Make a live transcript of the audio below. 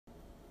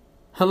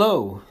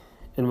Hello,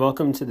 and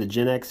welcome to the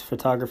Gen X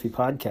Photography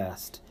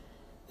Podcast.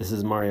 This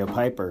is Mario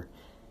Piper.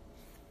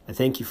 I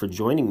thank you for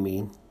joining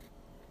me.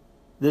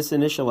 This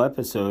initial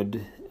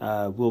episode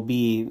will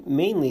be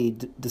mainly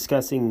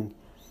discussing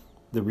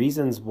the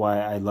reasons why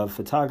I love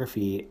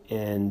photography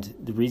and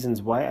the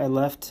reasons why I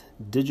left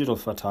digital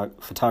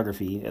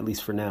photography, at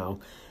least for now,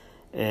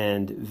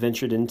 and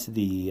ventured into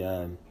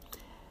the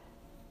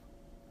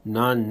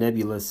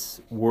non-nebulous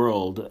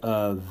world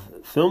of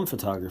film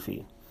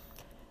photography.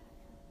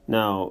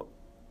 Now,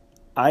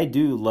 I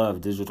do love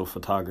digital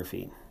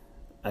photography.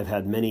 I've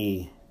had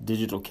many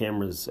digital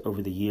cameras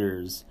over the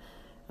years,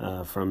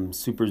 from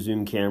super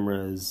zoom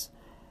cameras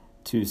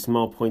to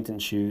small point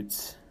and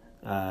shoots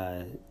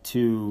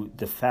to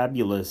the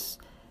fabulous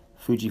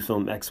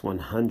Fujifilm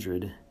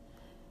X100,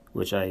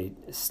 which I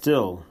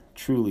still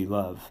truly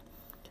love.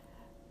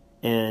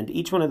 And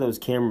each one of those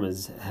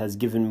cameras has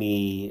given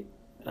me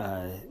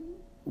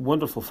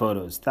wonderful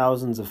photos,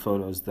 thousands of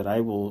photos that I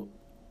will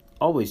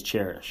always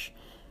cherish.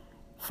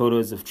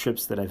 Photos of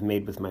trips that I've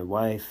made with my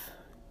wife,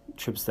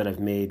 trips that I've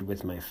made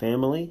with my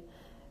family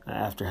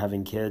after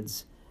having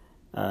kids,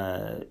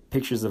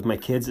 pictures of my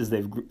kids as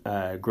they've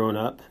grown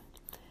up,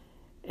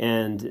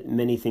 and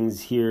many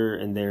things here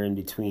and there in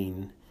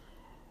between.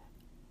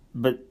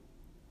 But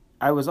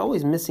I was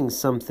always missing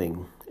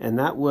something, and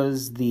that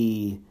was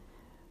the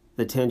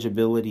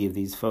tangibility of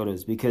these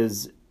photos,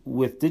 because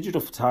with digital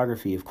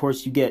photography, of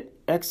course, you get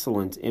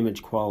excellent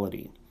image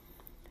quality.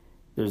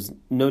 There's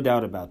no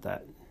doubt about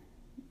that.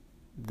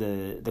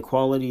 The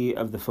quality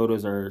of the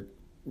photos are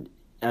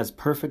as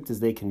perfect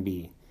as they can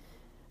be.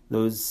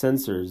 Those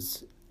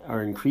sensors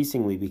are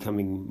increasingly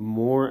becoming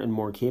more and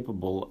more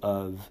capable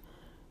of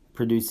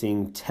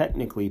producing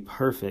technically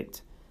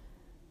perfect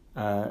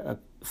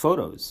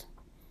photos.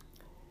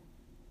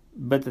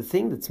 But the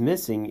thing that's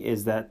missing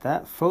is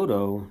that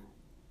photo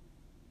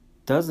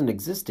doesn't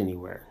exist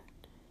anywhere.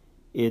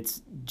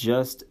 It's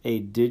just a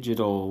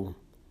digital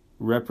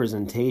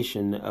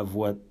representation of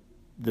what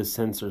the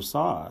sensor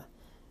saw,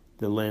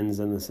 the lens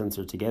and the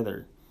sensor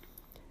together.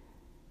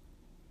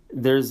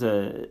 There's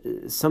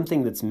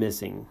something that's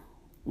missing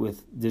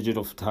with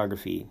digital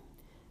photography.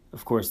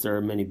 Of course, there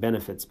are many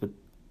benefits, but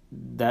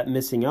that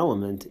missing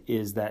element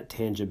is that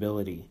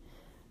tangibility,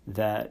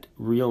 that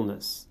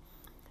realness.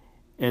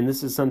 And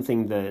this is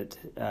something that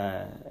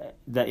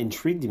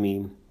intrigued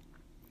me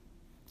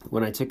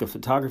when I took a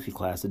photography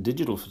class, a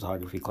digital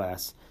photography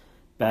class,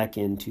 back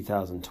in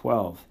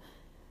 2012.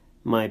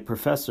 My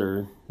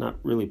professor, not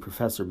really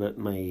professor, but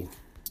my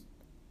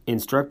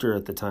instructor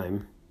at the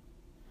time,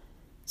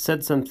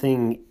 said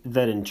something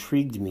that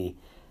intrigued me,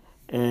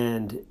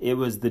 and it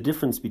was the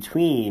difference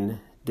between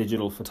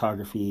digital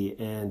photography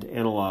and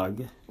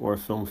analog or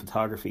film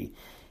photography.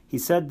 He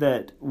said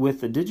that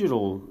with the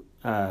digital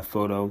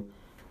photo,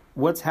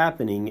 what's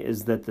happening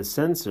is that the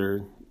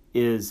sensor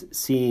is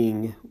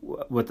seeing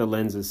what the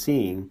lens is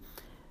seeing,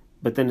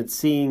 but then it's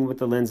seeing what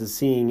the lens is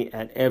seeing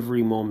at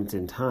every moment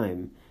in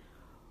time.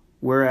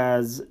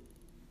 Whereas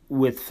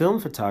with film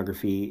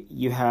photography,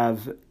 you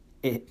have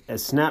a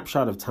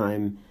snapshot of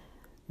time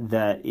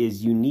that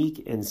is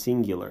unique and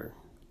singular,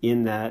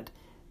 in that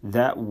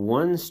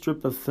one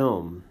strip of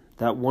film,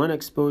 that one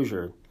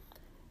exposure,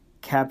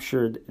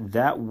 captured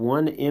that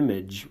one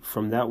image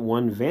from that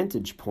one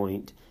vantage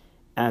point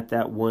at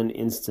that one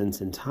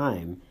instance in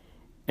time.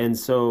 And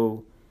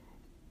so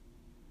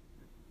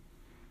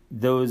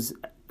those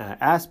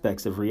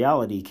aspects of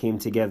reality came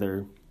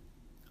together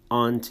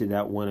onto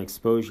that one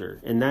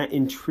exposure, and that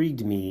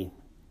intrigued me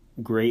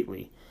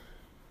greatly.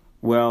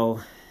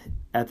 Well,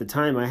 at the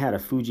time I had a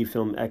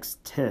Fujifilm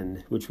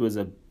X10, which was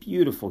a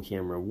beautiful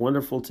camera,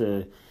 wonderful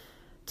to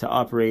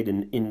operate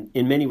in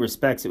many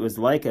respects. It was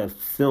like a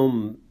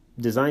film,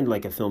 designed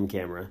like a film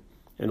camera,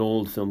 an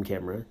old film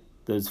camera.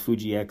 Those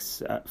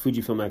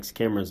Fujifilm X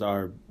cameras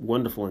are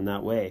wonderful in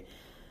that way.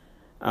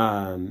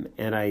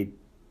 And I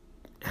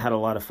had a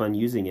lot of fun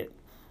using it.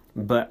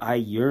 But I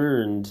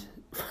yearned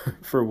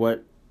for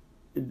what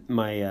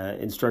my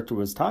instructor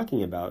was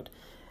talking about,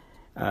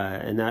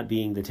 and that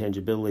being the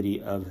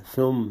tangibility of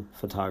film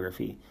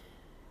photography.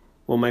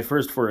 Well, my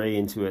first foray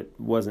into it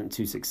wasn't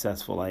too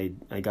successful. I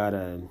got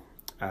a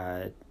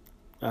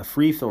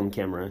free film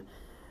camera,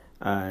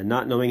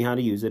 not knowing how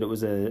to use it. It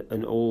was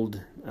an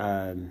old,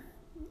 from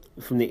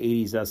the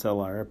 80s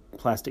SLR,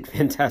 plastic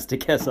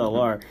fantastic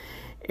SLR,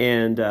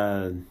 and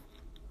I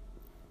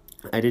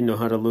didn't know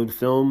how to load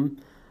film.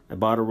 I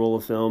bought a roll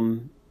of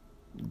film,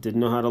 didn't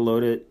know how to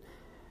load it,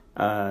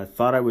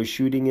 thought I was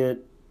shooting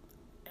it,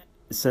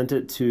 sent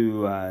it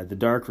to the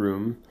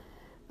darkroom,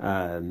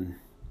 and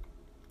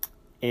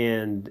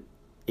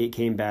it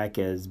came back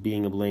as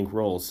being a blank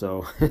roll.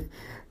 So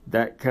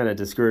that kind of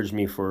discouraged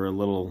me for a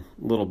little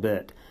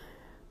bit.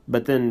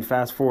 But then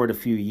fast forward a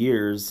few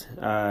years,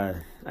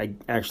 I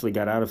actually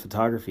got out of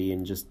photography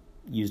and just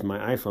used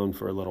my iPhone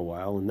for a little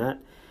while, and that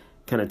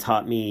kind of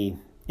taught me,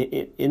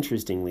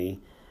 interestingly,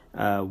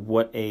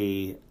 what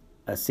a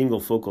single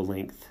focal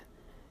length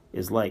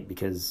is like,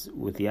 because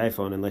with the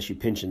iPhone, unless you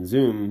pinch and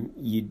zoom,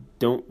 you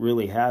don't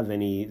really have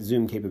any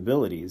zoom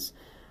capabilities.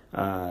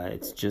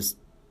 It's just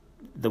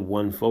the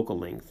one focal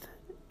length,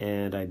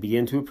 and I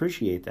began to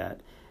appreciate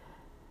that.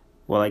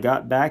 While I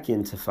got back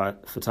into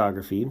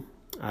photography,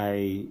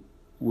 I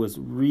was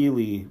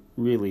really,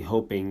 really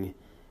hoping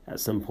at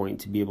some point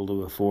to be able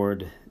to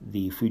afford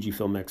the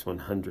Fujifilm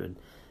X100.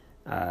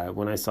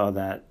 When I saw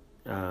that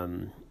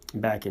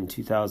back in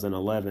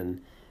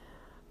 2011,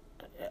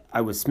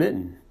 I was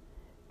smitten,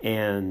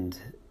 and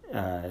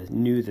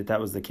knew that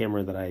was the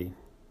camera that I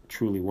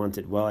truly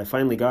wanted. Well, I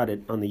finally got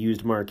it on the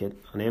used market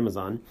on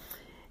Amazon,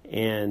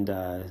 and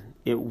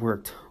it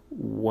worked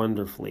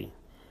wonderfully.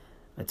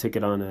 I took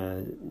it on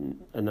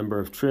a number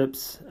of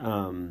trips,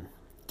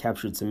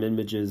 captured some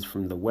images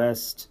from the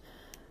West,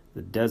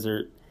 the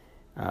desert,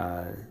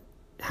 had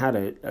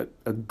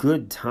a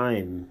good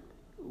time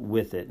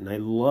with it, and I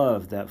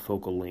love that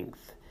focal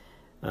length,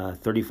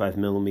 35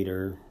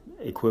 millimeter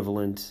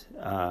equivalent,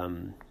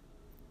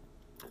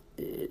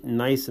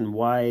 nice and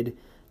wide,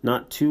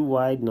 not too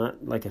wide,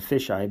 not like a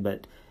fisheye,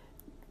 but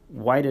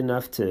wide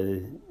enough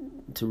to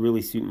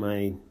really suit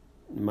my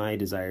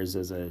desires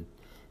as a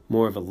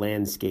more of a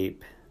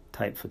landscape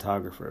type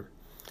photographer.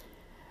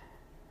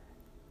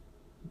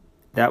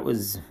 That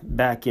was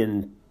back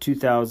in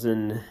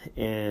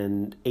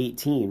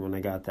 2018 when I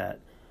got that.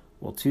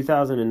 Well,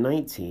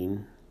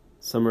 2019,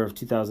 summer of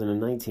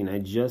 2019, I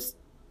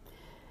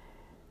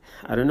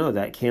don't know,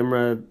 that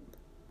camera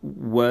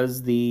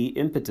was the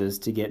impetus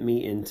to get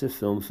me into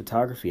film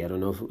photography. I don't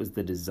know if it was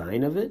the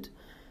design of it,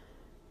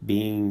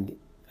 being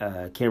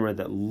a camera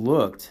that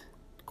looked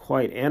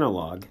quite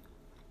analog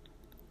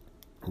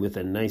with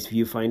a nice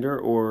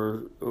viewfinder,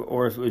 or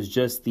if it was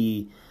just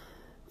the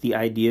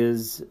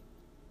ideas,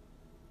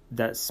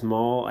 that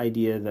small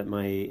idea that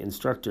my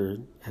instructor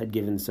had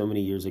given so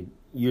many years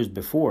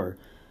before.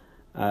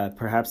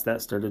 Perhaps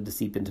that started to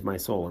seep into my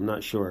soul. I'm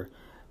not sure.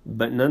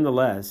 But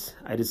nonetheless,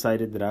 I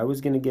decided that I was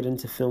going to get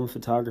into film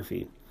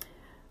photography.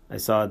 I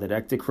saw that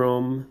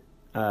Ektachrome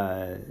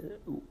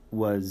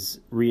was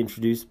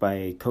reintroduced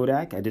by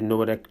Kodak. I didn't know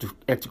what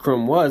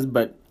Ektachrome was,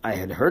 but I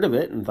had heard of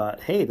it and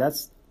thought, hey,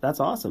 that's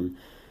awesome.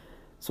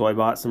 So I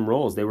bought some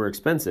rolls. They were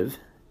expensive,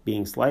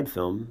 being slide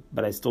film,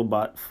 but I still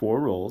bought 4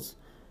 rolls.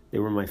 They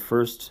were my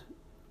first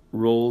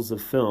rolls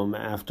of film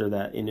after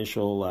that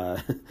initial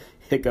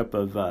hiccup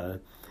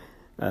of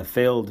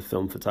failed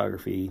film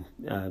photography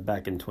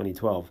back in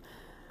 2012.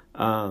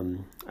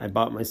 I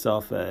bought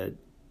myself a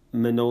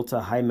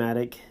Minolta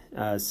Highmatic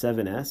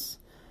 7S,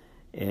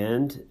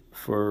 and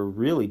for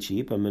really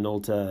cheap, a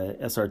Minolta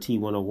SRT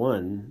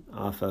 101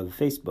 off of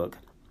Facebook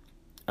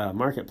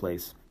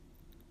Marketplace.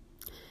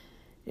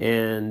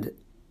 And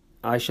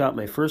I shot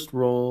my first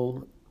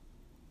roll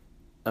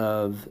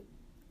of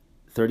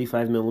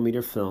 35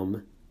 millimeter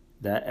film,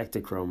 that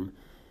Ektachrome,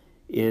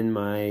 in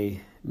my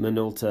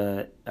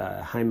Minolta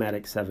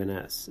Highmatic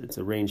 7S. It's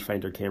a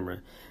rangefinder camera.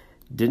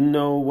 Didn't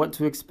know what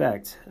to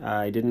expect.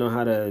 I didn't know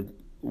how to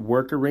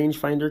work a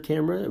rangefinder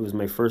camera. It was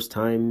my first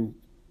time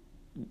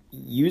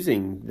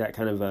using that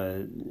kind of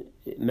a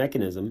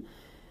mechanism.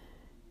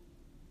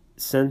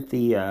 Sent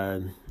the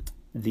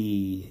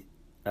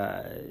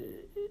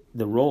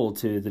roll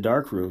to the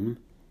darkroom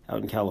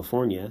out in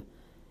California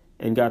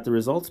and got the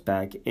results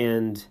back,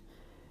 and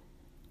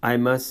I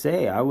must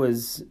say I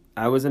was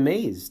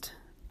amazed.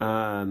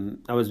 I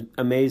was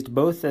amazed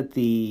both at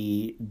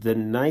the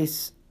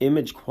nice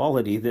image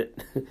quality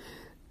that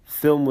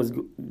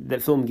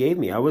film gave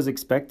me. I was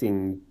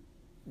expecting,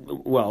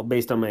 well,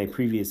 based on my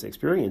previous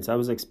experience, I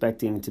was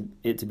expecting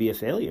it to be a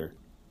failure.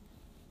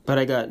 But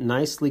I got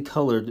nicely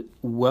colored,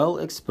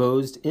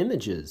 well-exposed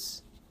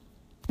images.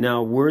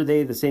 Now, were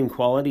they the same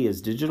quality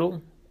as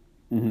digital?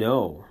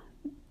 No,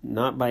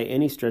 not by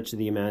any stretch of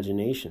the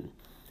imagination.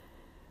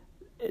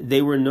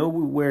 They were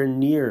nowhere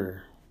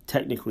near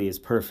technically as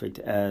perfect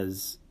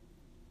as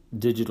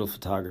digital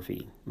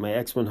photography. My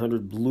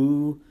X100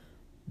 blew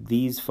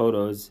these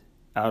photos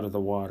out of the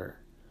water.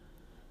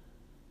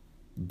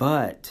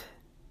 But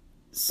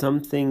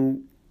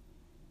something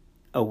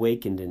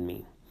awakened in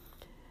me.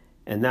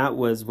 And that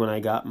was when I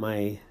got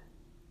my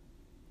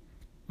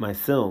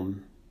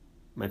film,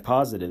 my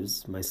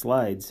positives, my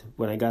slides,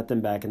 when I got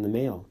them back in the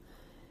mail.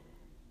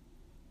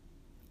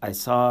 I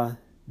saw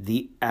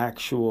the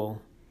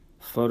actual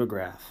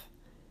photograph.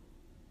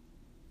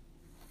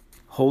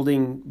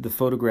 Holding the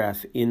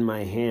photograph in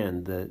my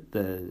hand,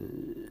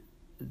 the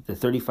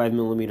 35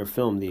 millimeter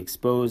film, the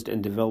exposed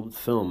and developed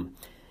film,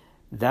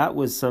 that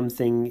was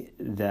something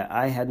that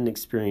I hadn't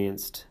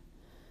experienced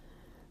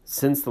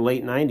since the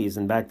late 90s,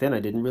 and back then I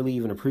didn't really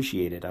even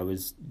appreciate it. I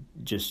was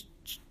just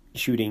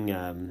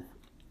shooting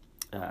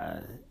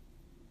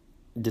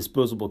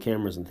disposable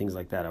cameras and things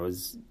like that. I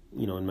was,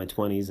 in my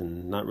 20s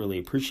and not really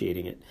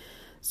appreciating it.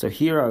 So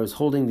here I was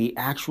holding the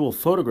actual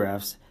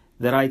photographs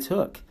that I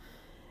took.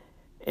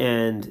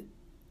 And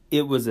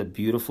it was a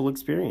beautiful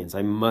experience.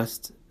 I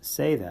must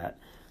say that.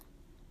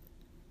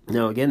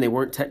 Now, again, they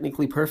weren't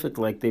technically perfect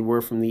like they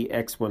were from the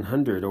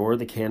X100 or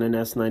the Canon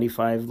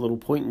S95 little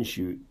point and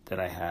shoot that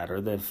I had, or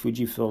the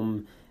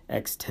Fujifilm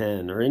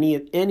X10, or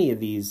any of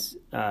these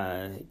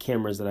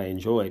cameras that I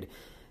enjoyed.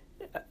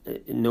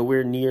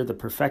 Nowhere near the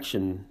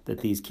perfection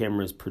that these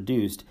cameras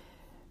produced,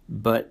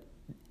 but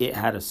it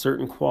had a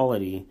certain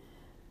quality.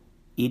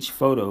 Each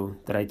photo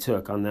that I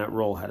took on that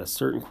roll had a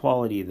certain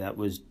quality that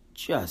was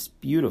just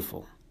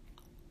beautiful.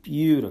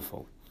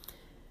 Beautiful.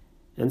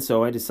 And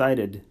so I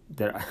decided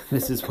that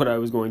this is what I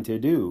was going to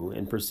do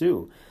and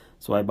pursue.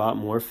 So I bought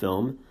more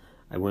film.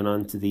 I went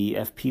on to the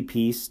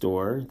FPP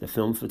store, the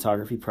Film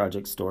Photography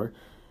Project store,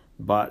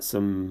 bought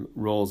some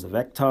rolls of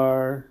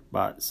Ektar,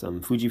 bought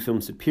some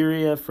Fujifilm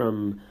Superia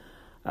from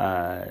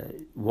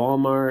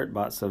Walmart,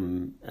 bought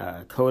some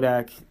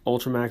Kodak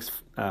Ultramax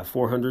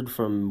 400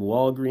 from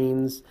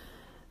Walgreens,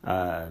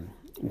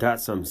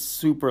 got some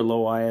super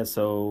low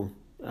ISO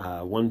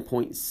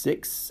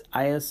 1.6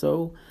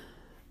 ISO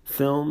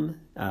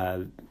film,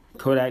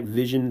 Kodak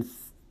Vision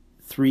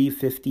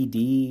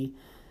 350D,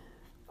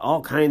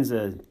 all kinds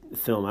of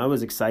film. I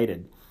was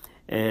excited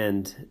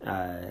and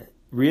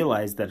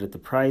realized that at the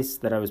price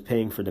that I was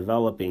paying for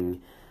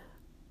developing,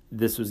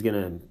 this was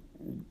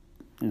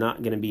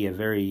not going to be a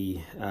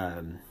very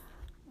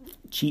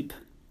cheap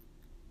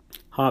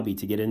hobby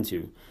to get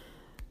into.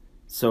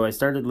 So I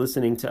started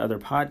listening to other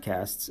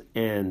podcasts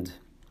and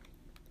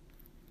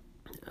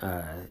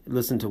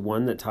listened to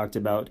one that talked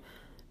about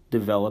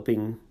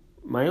developing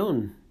my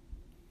own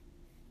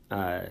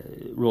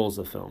rolls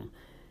of film.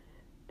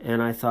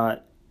 And I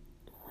thought,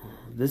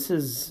 this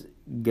is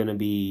going to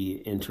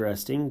be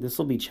interesting. This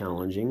will be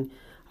challenging.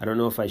 I don't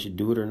know if I should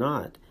do it or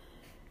not.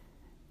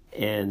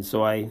 And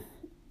so I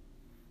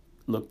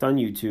looked on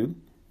YouTube,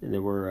 and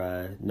there were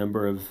a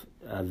number of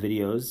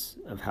videos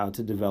of how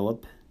to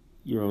develop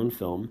your own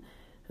film.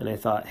 And I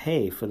thought,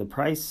 hey, for the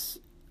price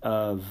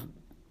of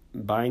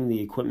buying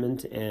the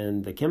equipment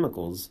and the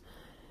chemicals,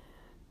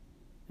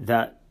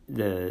 that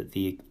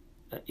the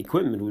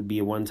equipment would be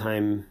a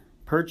one-time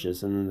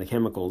purchase, and then the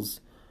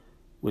chemicals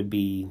would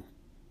be,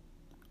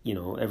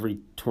 every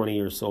 20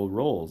 or so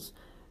rolls.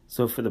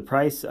 So for the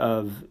price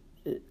of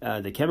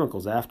the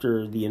chemicals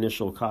after the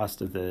initial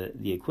cost of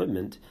the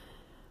equipment,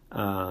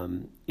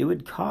 it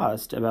would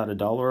cost about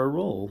 $1 a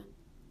roll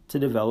to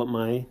develop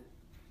my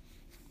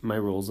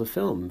rolls of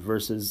film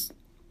versus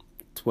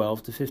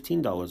 $12 to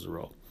 $15 a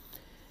roll.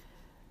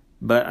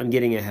 But I'm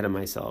getting ahead of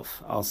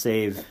myself. I'll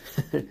save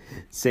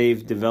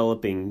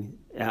developing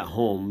at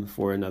home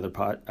for another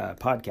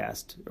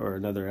podcast or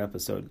another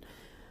episode.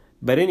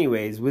 But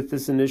anyways, with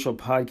this initial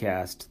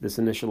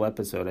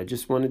episode, I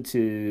just wanted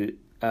to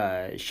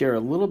share a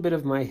little bit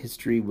of my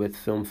history with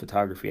film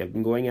photography. I've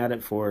been going at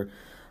it for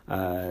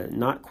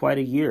not quite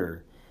a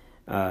year,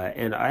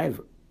 and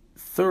I've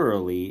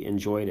thoroughly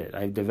enjoyed it.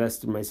 I've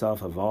divested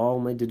myself of all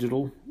my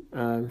digital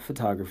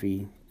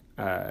photography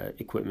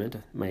equipment.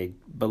 My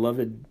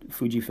beloved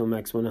Fujifilm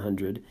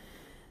X100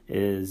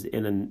 is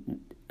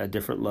in a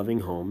different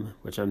loving home,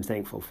 which I'm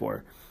thankful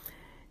for.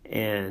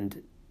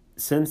 And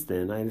since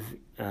then, I've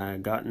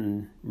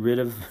gotten rid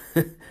of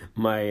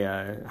my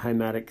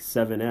Hymatic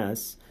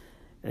 7S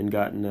and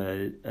gotten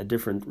a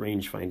different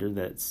rangefinder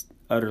that's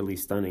utterly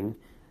stunning,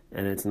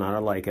 and it's not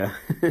a Leica.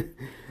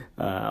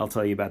 I'll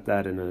tell you about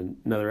that in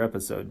another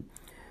episode.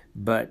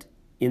 But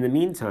in the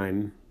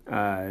meantime,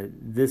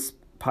 this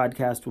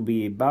podcast will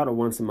be about a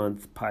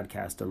once-a-month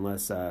podcast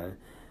unless I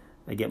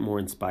get more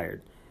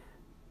inspired.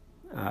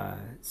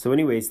 So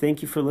anyways,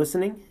 thank you for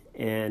listening,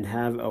 and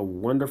have a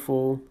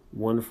wonderful,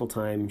 wonderful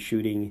time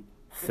shooting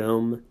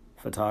film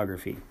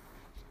photography.